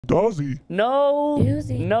Dozy. No,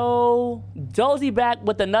 Dozy. no. Dozy back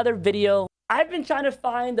with another video. I've been trying to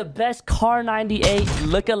find the best KAR98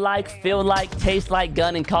 look-alike, feel-like, taste-like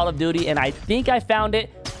gun in Call of Duty, and I think I found it.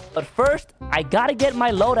 But first, I gotta get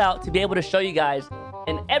my loadout to be able to show you guys.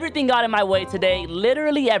 And everything got in my way today.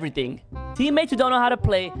 Literally everything. Teammates who don't know how to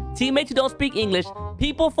play. Teammates who don't speak English.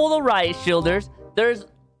 People full of riot shielders. There's...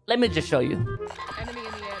 Let me just show you. Enemy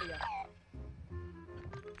in the area.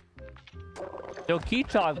 Yo,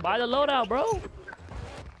 Keychalk, buy the loadout, bro.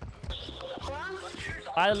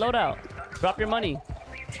 Buy the loadout. Drop your money.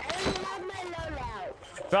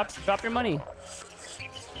 Drop your money.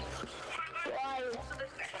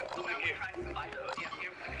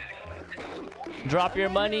 Drop your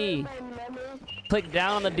money. Click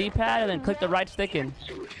down on the D-pad and then click the right stick in.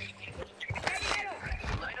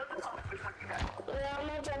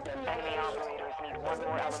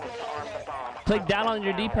 Click down on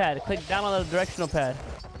your D-pad. Click down on the directional pad.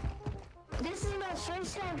 This is my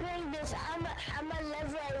first time playing this. I'm a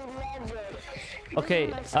level 11.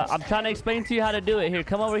 Okay, I'm trying to explain to you how to do it. Here,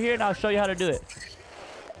 come over here and I'll show you how to do it.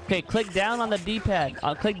 Okay, click down on the D-pad.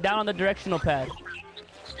 Click down on the directional pad.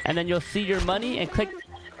 And then you'll see your money and click...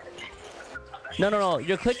 No.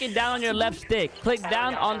 You're clicking down on your left stick. Click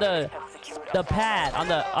down on the pad.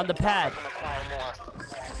 On the pad.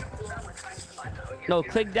 No,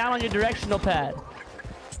 click down on your directional pad.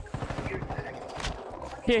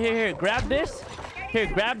 Here. Grab this. Here,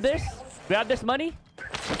 grab this. Grab this money.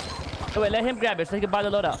 Oh, wait, let him grab it so he can buy the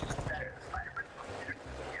loadout.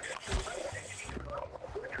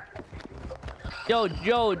 Yo,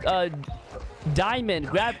 Diamond,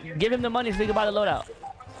 give him the money so he can buy the loadout.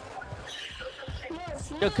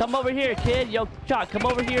 Yo, come over here, kid. Yo, Chalk, come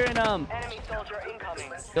over here and Enemy soldier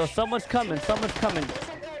incoming. Yo, someone's coming.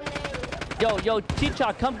 Yo,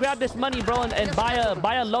 Chicha, come grab this money, bro, and buy a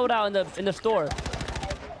loadout in the store.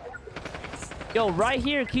 Yo, right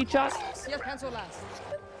here, Keychalk. Yes, cancel last.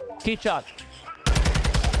 Keychalk.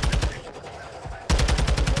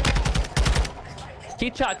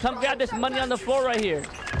 Keychalk, come grab this money on the floor right here.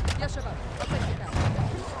 Yes, sir.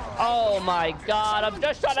 Oh my God, I'm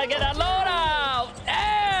just trying to get a loadout.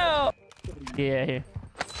 Damn. Yeah, here.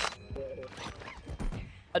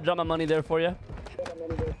 I dropped my money there for you.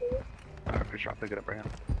 Alright, for sure, I'll pick it up right now.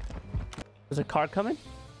 There's a car coming.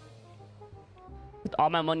 With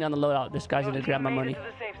all my money on the loadout, this guy's gonna grab my money. Into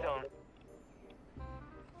the safe zone.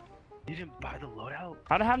 You didn't buy the loadout?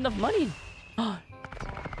 I don't have enough money.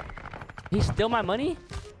 He steal my money?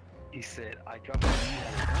 He said, I dropped my money,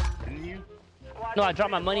 didn't you? No, I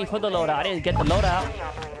dropped my money for the loadout. I didn't get the loadout.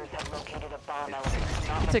 Operators have located a bomb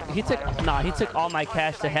element. He took all my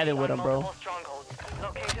cash to heaven with him, bro. Multiple strongholds.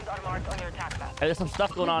 Locations are marked on your attack map. Hey, there's some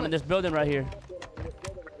stuff going on in this building right here.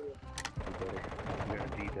 We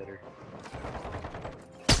gotta be better.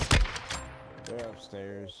 They're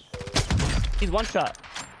upstairs. He's one shot.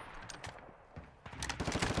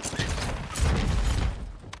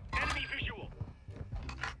 Enemy visual.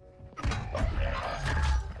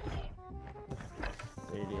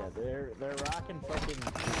 Yeah, they're rocking fucking.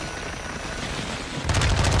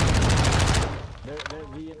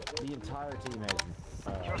 The entire team has.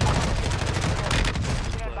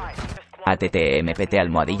 ATTMPT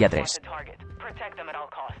almohadilla 3. Protect them at all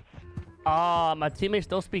costs. My teammates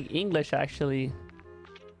don't speak English, actually.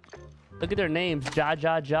 Look at their names. Ja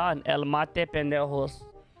and El Mate Pendejos.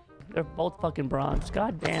 They're both fucking bronze.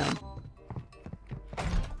 God damn.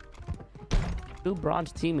 2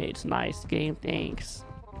 bronze teammates. Nice game. Thanks.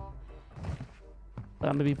 But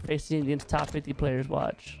I'm gonna be facing against top 50 players.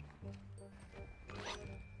 Watch.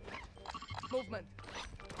 Movement.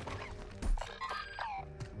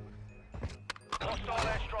 Hostile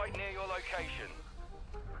airstrike near your location.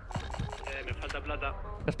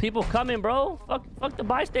 There's people coming, bro. Fuck the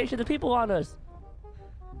buy station. There's people on us.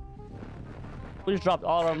 We just dropped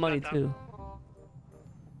all our money too.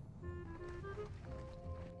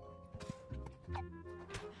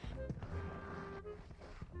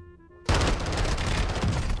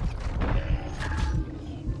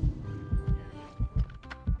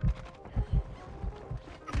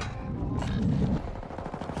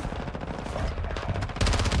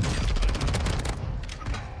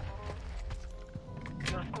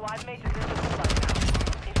 Your squad mate is in the gulag now.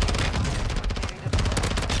 If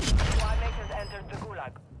you squad mate has entered the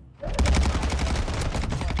gulag.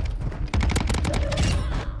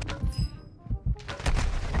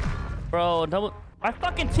 Bro, no, my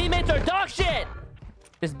fucking teammates are dog shit!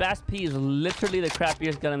 This Bass P is literally the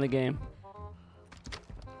crappiest gun in the game.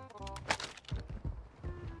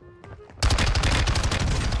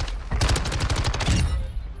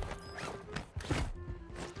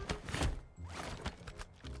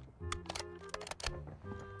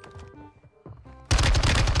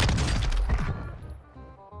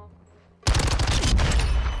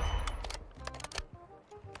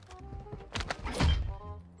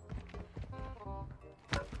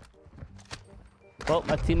 Well,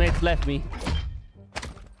 my teammates left me.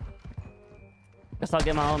 Guess I'll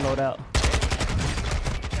get my own loadout.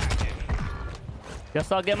 Guess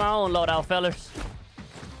I'll get my own loadout, fellas.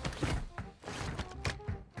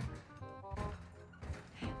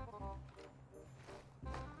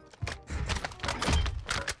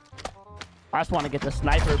 I just want to get the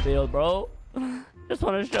sniper build, bro. Just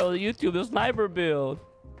want to show YouTube the sniper build.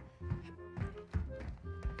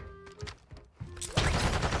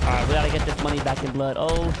 Alright, we gotta get this money back in blood.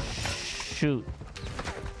 Oh, shoot.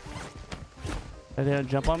 Are they gonna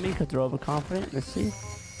jump on me because they're overconfident? Let's see.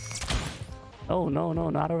 Oh, no, no,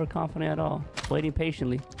 not overconfident at all. Waiting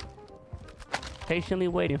patiently. Patiently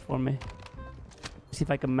waiting for me. See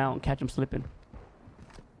if I can mount and catch him slipping.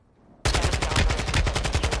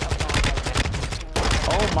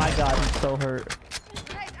 Oh my god, he's so hurt.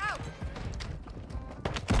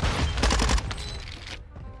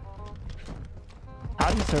 How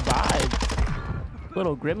did he survive?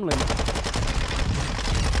 Little gremlin.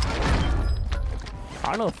 I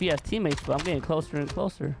don't know if he has teammates, but I'm getting closer and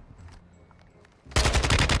closer.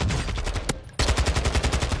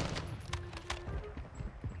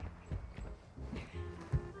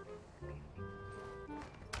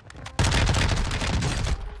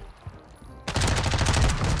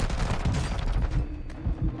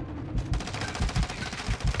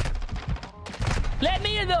 Let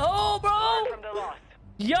me in the hole, bro!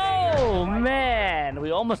 Yo, man!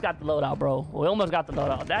 We almost got the loadout, bro. We almost got the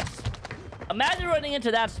loadout. That's... Imagine running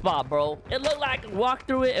into that spot, bro. It looked like I could walk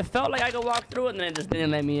through it. It felt like I could walk through it, and then it just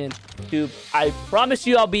didn't let me in. Dude, I promise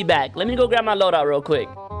you I'll be back. Let me go grab my loadout real quick.